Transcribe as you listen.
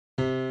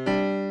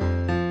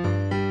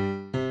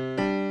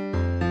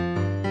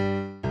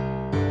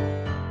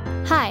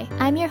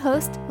I'm your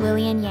host,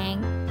 Lillian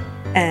Yang.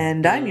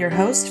 And I'm your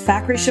host,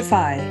 Fakhri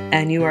Shafai,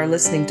 and you are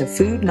listening to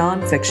Food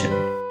Nonfiction.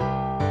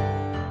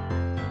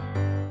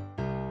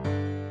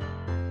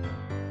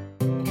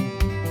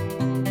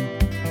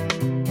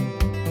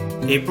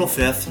 April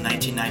 5th,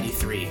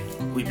 1993.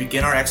 We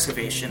begin our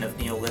excavation of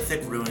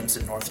Neolithic ruins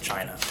in North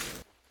China.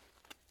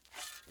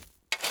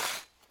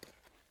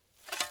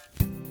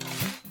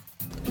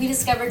 We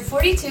discovered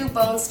 42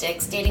 bone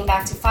sticks dating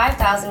back to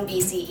 5000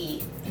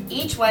 BCE,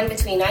 each one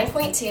between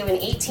 9.2 and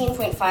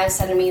 18.5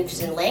 centimeters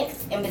in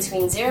length and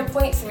between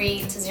 0.3 to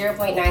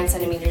 0.9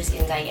 centimeters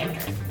in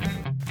diameter.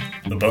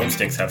 The bone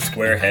sticks have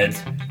square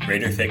heads,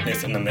 greater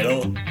thickness in the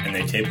middle, and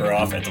they taper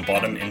off at the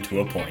bottom into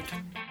a point.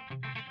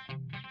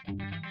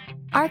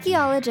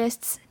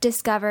 Archaeologists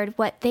discovered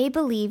what they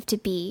believed to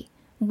be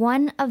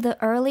one of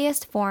the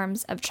earliest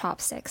forms of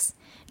chopsticks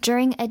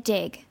during a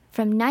dig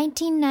from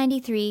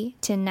 1993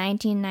 to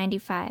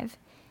 1995.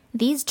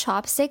 These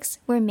chopsticks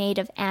were made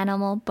of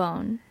animal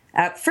bone.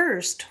 At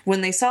first,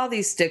 when they saw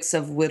these sticks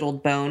of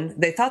whittled bone,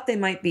 they thought they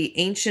might be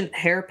ancient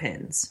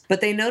hairpins.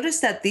 But they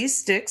noticed that these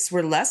sticks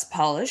were less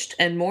polished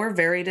and more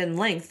varied in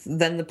length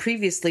than the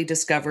previously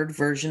discovered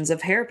versions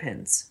of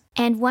hairpins.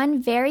 And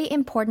one very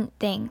important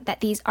thing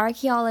that these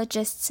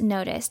archaeologists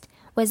noticed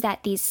was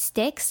that these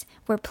sticks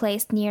were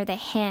placed near the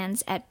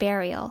hands at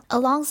burial,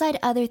 alongside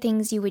other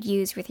things you would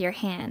use with your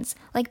hands,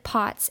 like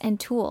pots and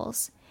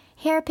tools.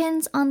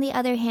 Hairpins, on the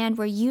other hand,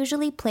 were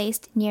usually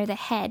placed near the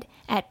head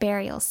at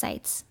burial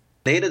sites.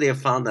 Later, they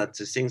found that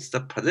since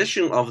the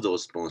position of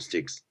those bone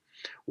sticks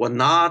were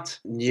not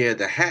near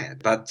the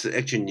head, but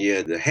actually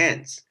near the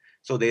hands,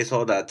 so they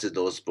saw that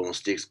those bone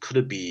sticks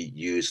could be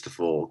used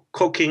for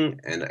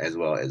cooking and as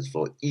well as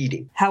for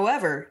eating.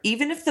 However,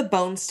 even if the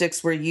bone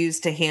sticks were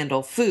used to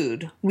handle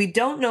food, we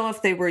don't know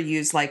if they were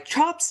used like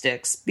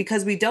chopsticks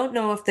because we don't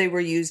know if they were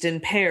used in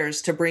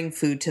pairs to bring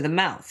food to the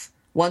mouth.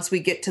 Once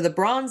we get to the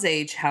Bronze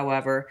Age,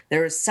 however,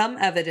 there is some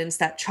evidence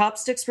that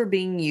chopsticks were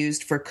being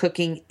used for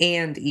cooking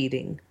and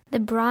eating. The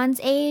Bronze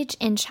Age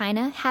in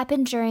China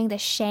happened during the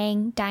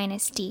Shang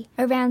Dynasty,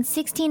 around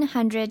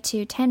 1600 to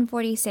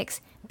 1046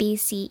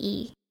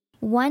 BCE.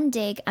 One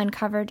dig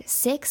uncovered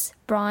 6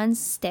 bronze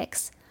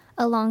sticks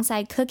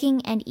alongside cooking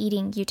and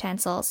eating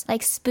utensils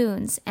like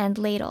spoons and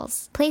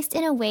ladles, placed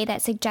in a way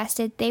that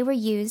suggested they were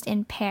used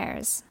in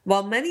pairs.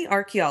 While many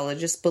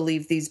archaeologists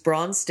believe these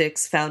bronze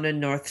sticks found in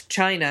North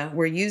China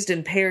were used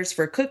in pairs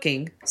for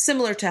cooking,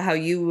 similar to how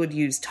you would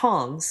use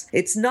tongs,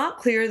 it's not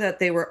clear that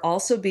they were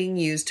also being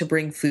used to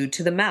bring food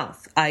to the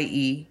mouth,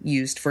 i.e.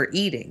 used for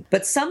eating.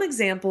 But some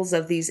examples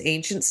of these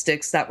ancient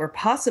sticks that were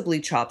possibly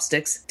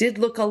chopsticks did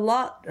look a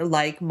lot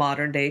like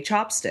modern-day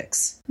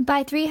chopsticks.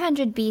 By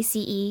 300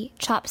 BCE,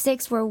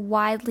 chopsticks were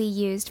widely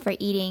used for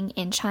eating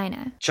in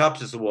China.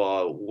 Chopsticks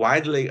were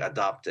widely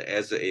adopted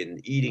as an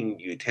eating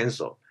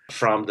utensil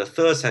from the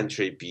 3rd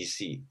century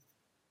BC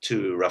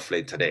to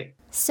roughly today.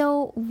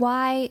 So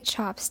why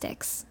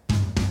chopsticks?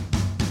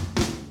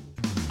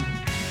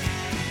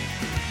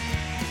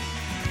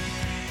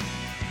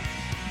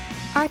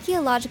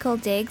 Archaeological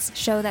digs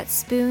show that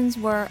spoons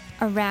were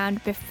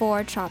around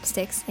before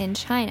chopsticks in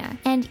China,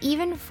 and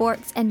even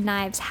forks and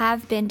knives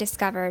have been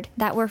discovered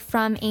that were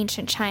from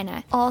ancient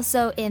China,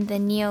 also in the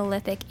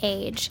Neolithic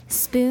age.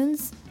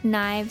 Spoons,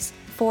 knives,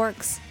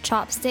 forks,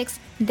 chopsticks,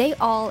 they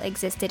all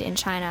existed in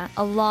China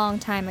a long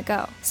time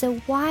ago. So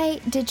why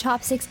did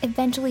chopsticks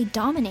eventually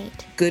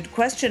dominate? Good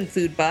question,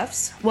 food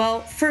buffs.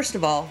 Well, first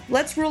of all,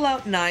 let's rule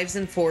out knives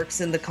and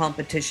forks in the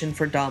competition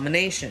for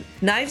domination.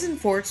 Knives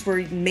and forks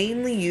were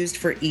mainly used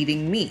for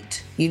eating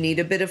meat. You need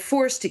a bit of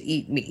force to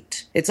eat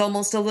meat. It's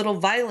almost a little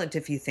violent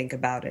if you think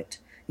about it.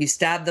 You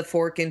stab the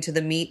fork into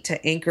the meat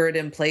to anchor it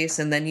in place,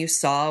 and then you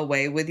saw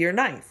away with your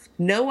knife.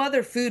 No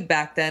other food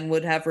back then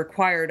would have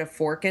required a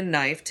fork and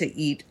knife to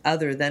eat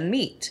other than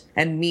meat,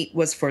 and meat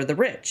was for the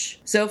rich.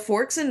 So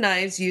forks and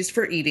knives used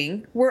for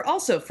eating were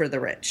also for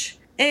the rich.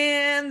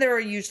 And there are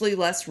usually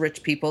less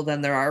rich people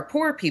than there are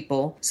poor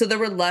people, so there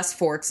were less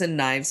forks and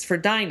knives for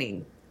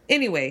dining.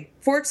 Anyway,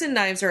 forks and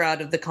knives are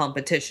out of the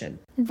competition.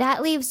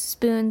 That leaves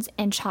spoons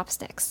and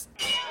chopsticks.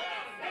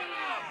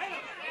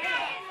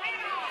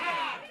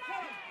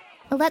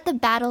 Let the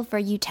battle for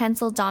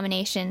utensil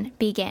domination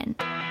begin.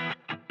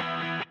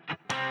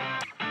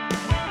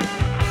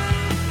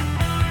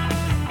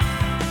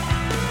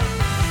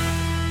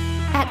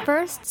 At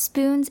first,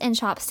 spoons and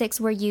chopsticks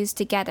were used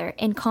together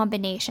in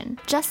combination,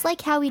 just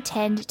like how we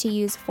tend to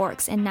use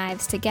forks and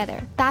knives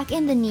together. Back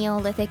in the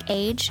Neolithic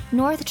age,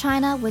 North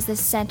China was the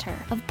center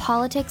of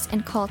politics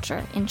and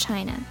culture in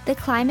China. The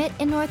climate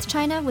in North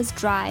China was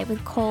dry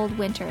with cold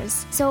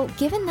winters, so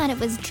given that it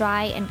was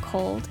dry and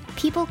cold,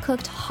 people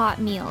cooked hot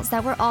meals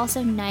that were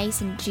also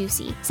nice and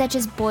juicy, such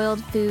as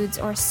boiled foods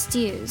or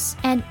stews.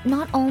 And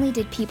not only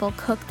did people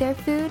cook their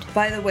food,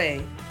 By the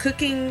way,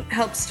 cooking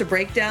helps to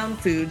break down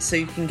food so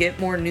you can get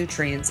more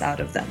nutrients out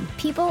of them.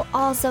 People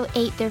also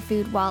ate their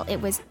food while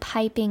it was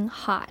piping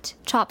hot.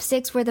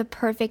 Chopsticks were the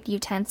perfect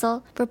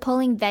utensil for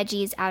pulling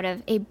veggies out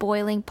of a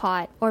boiling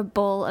pot or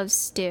bowl of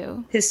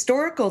stew.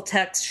 Historical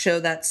texts show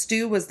that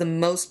stew was the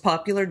most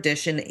popular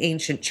dish in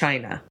ancient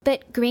China.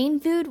 But grain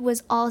food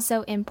was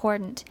also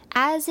important,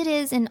 as it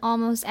is in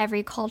almost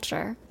every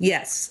culture.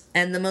 Yes,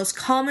 and the most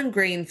common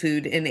grain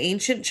food in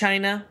ancient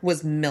China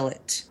was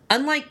millet.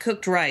 Unlike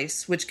cooked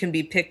rice, which can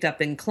be picked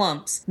up in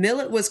clumps,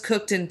 millet was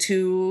cooked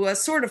into a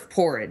sort of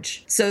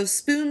porridge. So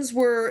spoons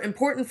were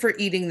important for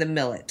eating the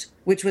millet,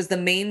 which was the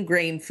main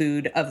grain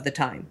food of the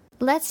time.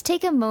 Let's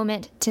take a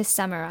moment to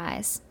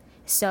summarize.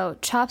 So,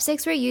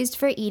 chopsticks were used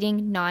for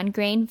eating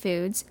non-grain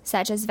foods,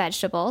 such as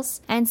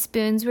vegetables, and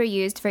spoons were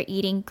used for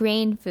eating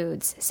grain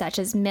foods, such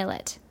as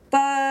millet.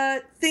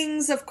 But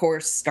things, of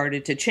course,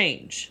 started to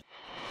change.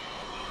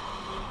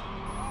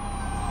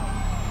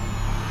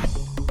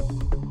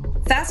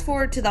 Fast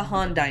forward to the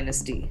Han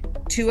Dynasty,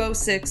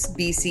 206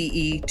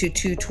 BCE to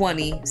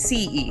 220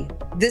 CE.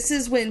 This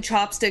is when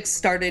chopsticks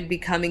started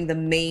becoming the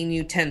main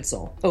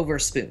utensil over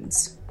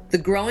spoons. The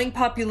growing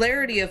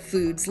popularity of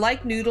foods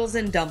like noodles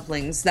and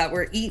dumplings that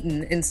were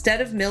eaten instead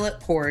of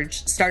millet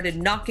porridge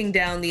started knocking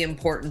down the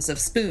importance of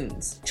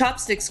spoons.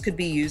 Chopsticks could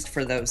be used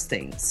for those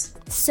things.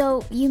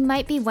 So, you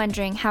might be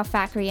wondering how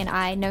Thackeray and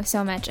I know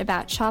so much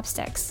about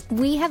chopsticks.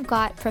 We have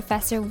got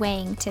Professor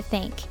Wang to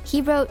thank.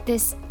 He wrote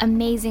this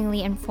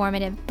amazingly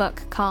informative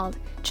book called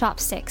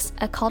Chopsticks,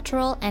 A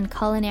Cultural and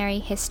Culinary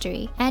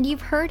History. And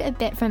you've heard a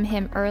bit from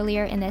him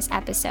earlier in this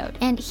episode.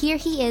 And here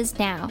he is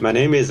now. My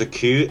name is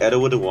Q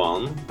Edward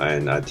Wang,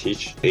 and I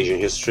teach Asian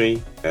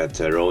history at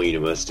Rowan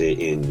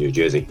University in New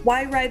Jersey.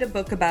 Why write a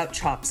book about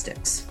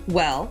chopsticks?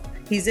 Well,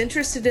 he's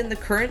interested in the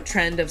current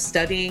trend of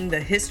studying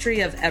the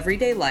history of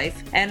everyday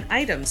life and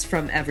items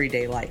from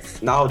everyday life.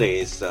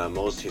 Nowadays,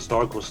 most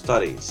historical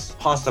studies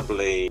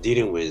possibly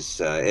dealing with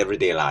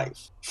everyday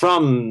life.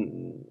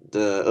 From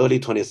the early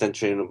 20th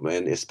century,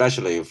 and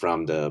especially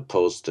from the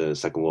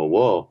post-Second World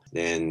War,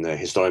 then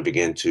historians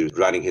began to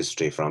writing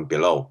history from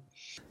below.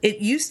 It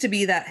used to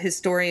be that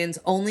historians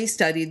only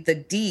studied the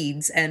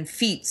deeds and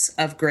feats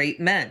of great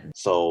men.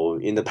 So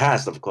in the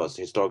past, of course,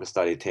 historical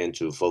study tend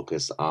to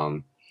focus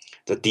on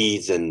the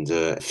deeds and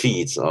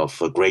feats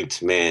of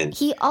great men.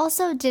 He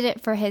also did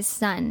it for his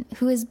son,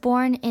 who was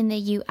born in the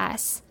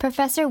U.S.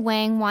 Professor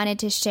Wang wanted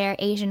to share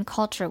Asian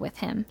culture with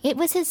him. It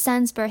was his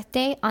son's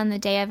birthday on the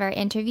day of our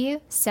interview,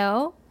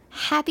 so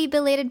happy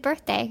belated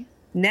birthday.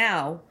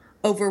 Now,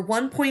 over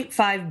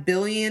 1.5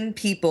 billion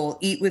people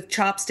eat with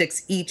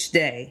chopsticks each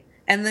day,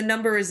 and the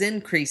number is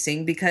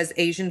increasing because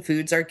Asian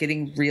foods are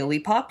getting really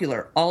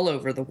popular all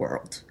over the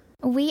world.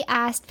 We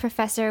asked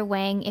Professor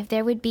Wang if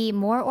there would be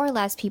more or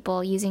less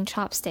people using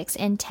chopsticks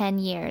in 10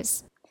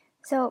 years.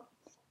 So,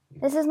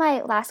 this is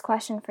my last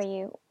question for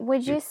you.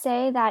 Would you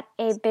say that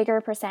a bigger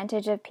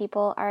percentage of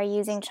people are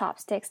using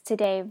chopsticks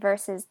today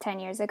versus 10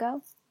 years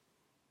ago?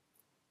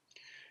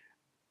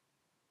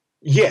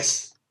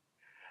 Yes.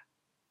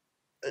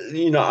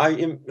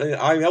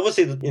 I would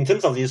say that in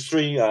terms of these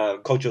three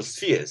cultural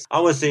spheres, I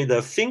would say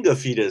the finger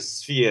feeder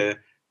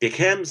sphere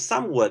became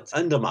somewhat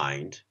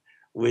undermined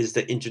with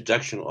the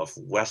introduction of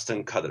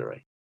Western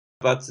cutlery.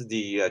 But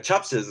the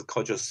chopsticks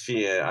cultural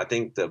sphere, I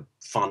think the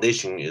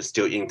foundation is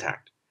still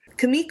intact.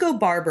 Kimiko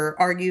Barber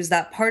argues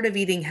that part of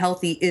eating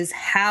healthy is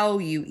how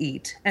you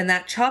eat, and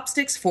that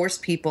chopsticks force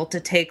people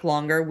to take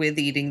longer with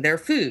eating their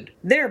food,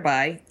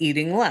 thereby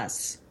eating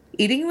less.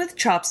 Eating with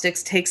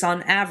chopsticks takes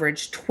on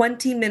average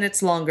 20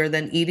 minutes longer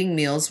than eating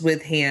meals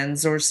with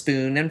hands or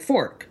spoon and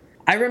fork.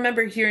 I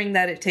remember hearing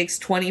that it takes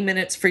 20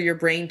 minutes for your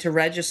brain to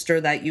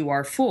register that you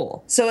are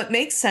full. So it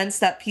makes sense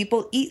that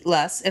people eat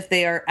less if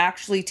they are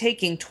actually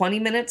taking 20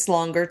 minutes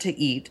longer to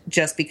eat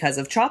just because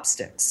of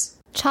chopsticks.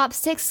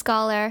 Chopsticks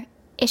scholar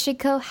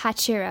Ishiko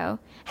Hachiro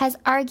has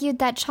argued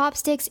that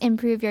chopsticks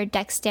improve your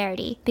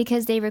dexterity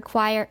because they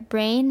require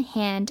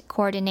brain-hand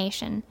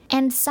coordination.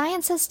 And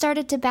science has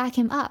started to back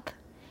him up.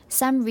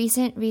 Some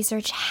recent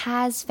research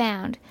has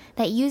found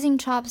that using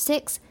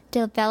chopsticks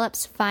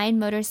develops fine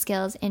motor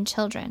skills in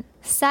children.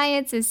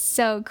 Science is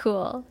so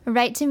cool.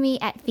 Write to me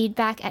at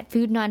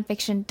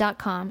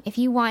feedback@foodnonfiction.com if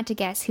you want to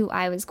guess who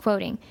I was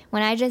quoting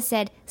when I just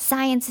said,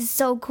 "Science is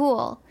so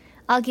cool."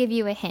 I'll give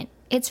you a hint.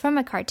 It's from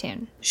a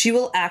cartoon. She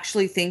will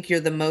actually think you're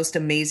the most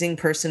amazing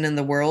person in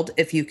the world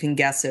if you can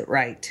guess it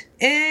right.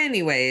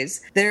 Anyways,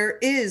 there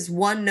is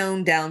one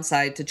known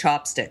downside to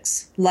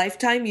chopsticks.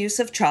 Lifetime use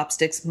of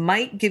chopsticks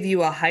might give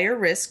you a higher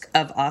risk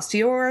of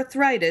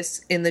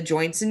osteoarthritis in the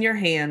joints in your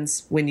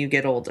hands when you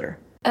get older.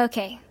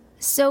 Okay.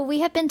 So we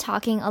have been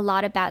talking a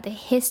lot about the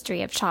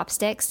history of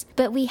chopsticks,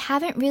 but we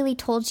haven't really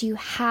told you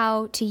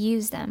how to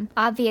use them.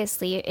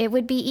 Obviously, it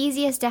would be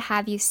easiest to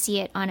have you see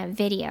it on a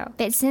video,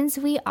 but since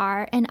we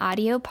are an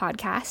audio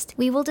podcast,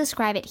 we will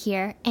describe it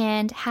here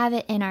and have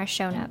it in our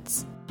show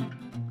notes.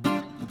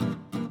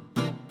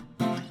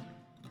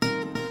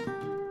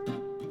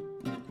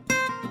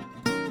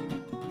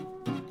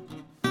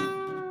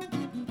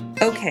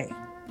 Okay,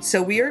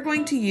 so we are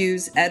going to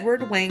use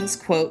Edward Wang's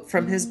quote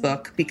from his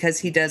book because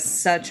he does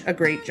such a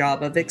great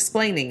job of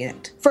explaining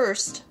it.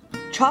 First,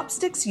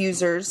 chopsticks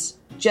users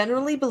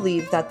generally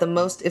believe that the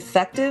most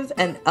effective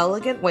and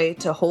elegant way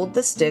to hold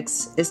the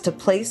sticks is to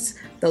place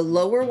the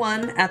lower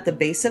one at the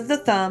base of the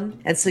thumb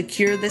and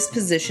secure this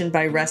position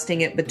by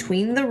resting it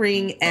between the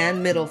ring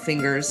and middle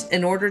fingers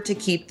in order to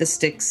keep the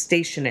stick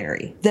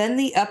stationary. Then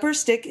the upper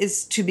stick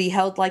is to be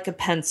held like a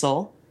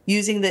pencil,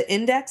 using the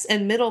index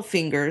and middle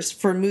fingers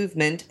for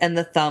movement and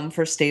the thumb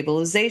for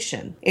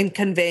stabilization. In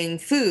conveying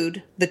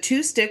food, the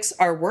two sticks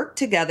are worked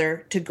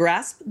together to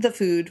grasp the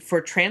food for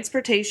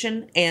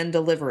transportation and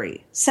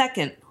delivery.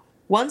 Second,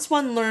 once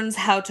one learns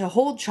how to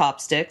hold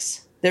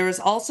chopsticks, there is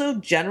also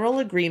general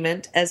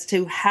agreement as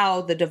to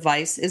how the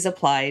device is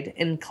applied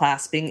in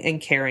clasping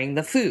and carrying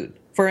the food.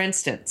 For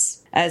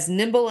instance, as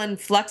nimble and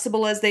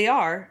flexible as they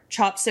are,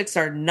 chopsticks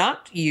are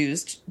not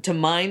used to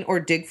mine or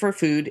dig for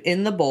food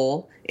in the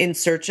bowl in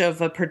search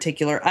of a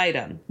particular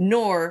item,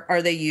 nor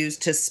are they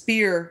used to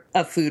spear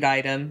a food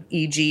item,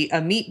 e.g. a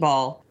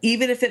meatball,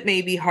 even if it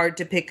may be hard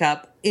to pick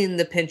up in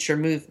the pincher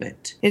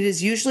movement. It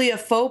is usually a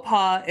faux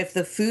pas if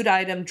the food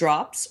item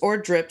drops or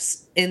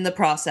drips in the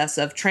process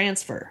of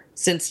transfer.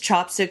 Since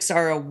chopsticks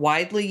are a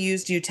widely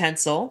used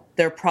utensil,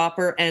 their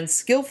proper and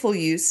skillful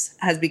use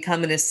has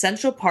become an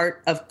essential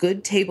part of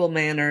good table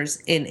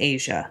manners in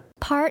Asia.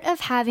 Part of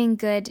having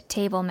good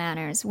table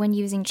manners when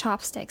using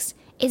chopsticks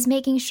is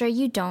making sure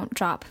you don't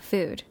drop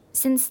food.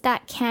 Since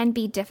that can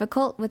be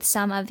difficult with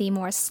some of the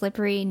more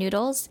slippery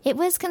noodles, it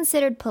was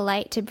considered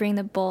polite to bring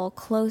the bowl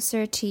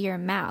closer to your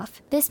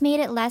mouth. This made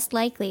it less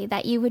likely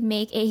that you would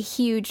make a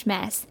huge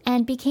mess,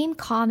 and became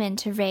common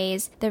to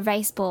raise the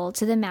rice bowl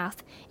to the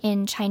mouth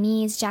in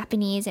Chinese,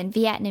 Japanese, and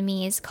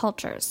Vietnamese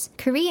cultures.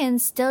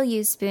 Koreans still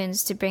use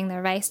spoons to bring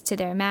the rice to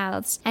their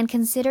mouths and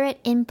consider it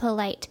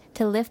impolite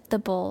to lift the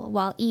bowl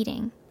while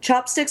eating.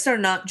 Chopsticks are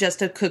not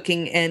just a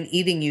cooking and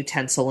eating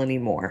utensil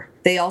anymore.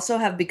 They also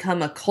have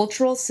become a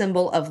cultural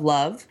symbol of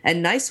love,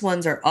 and nice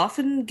ones are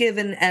often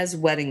given as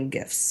wedding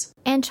gifts.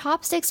 And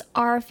chopsticks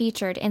are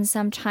featured in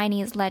some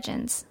Chinese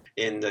legends.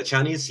 In the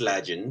Chinese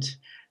legend,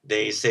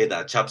 they say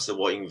that chopsticks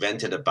were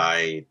invented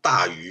by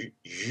Da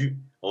Yu,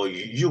 or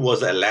Yu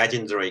was a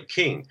legendary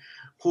king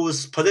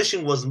whose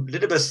position was a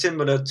little bit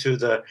similar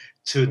to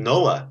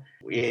Noah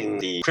in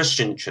the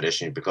Christian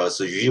tradition, because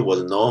Yu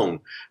was known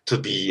to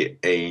be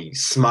a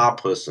smart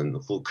person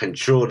who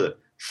controlled the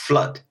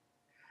flood.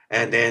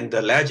 And then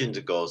the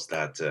legend goes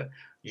that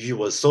Yu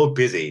was so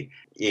busy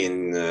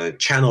in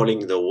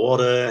channeling the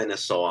water and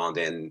so on,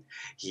 then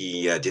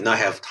he did not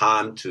have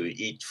time to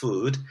eat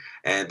food.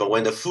 But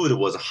when the food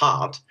was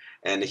hot,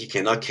 and he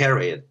cannot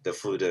carry the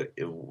food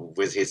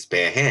with his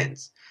bare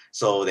hands,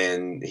 so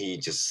then he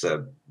just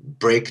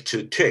break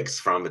two twigs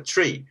from a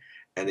tree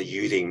and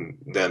using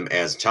them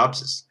as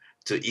chopsticks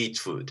to eat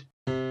food.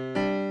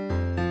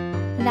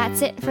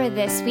 That's it for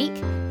this week.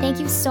 Thank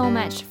you so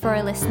much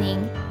for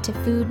listening to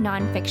Food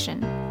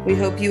Nonfiction. We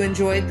hope you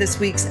enjoyed this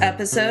week's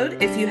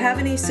episode. If you have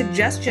any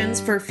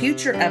suggestions for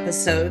future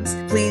episodes,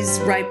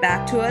 please write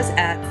back to us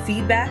at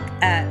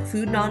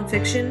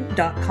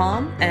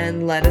feedback@foodnonfiction.com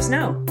and let us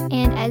know.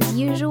 And as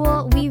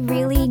usual, we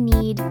really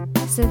need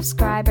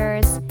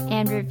subscribers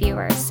and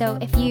reviewers. So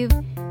if you've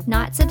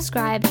not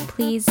subscribed,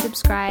 please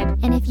subscribe.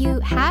 And if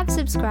you have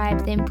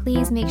subscribed, then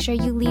please make sure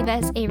you leave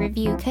us a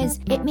review because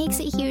it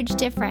makes a huge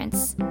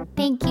difference.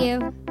 Thank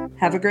you.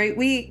 Have a great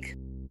week.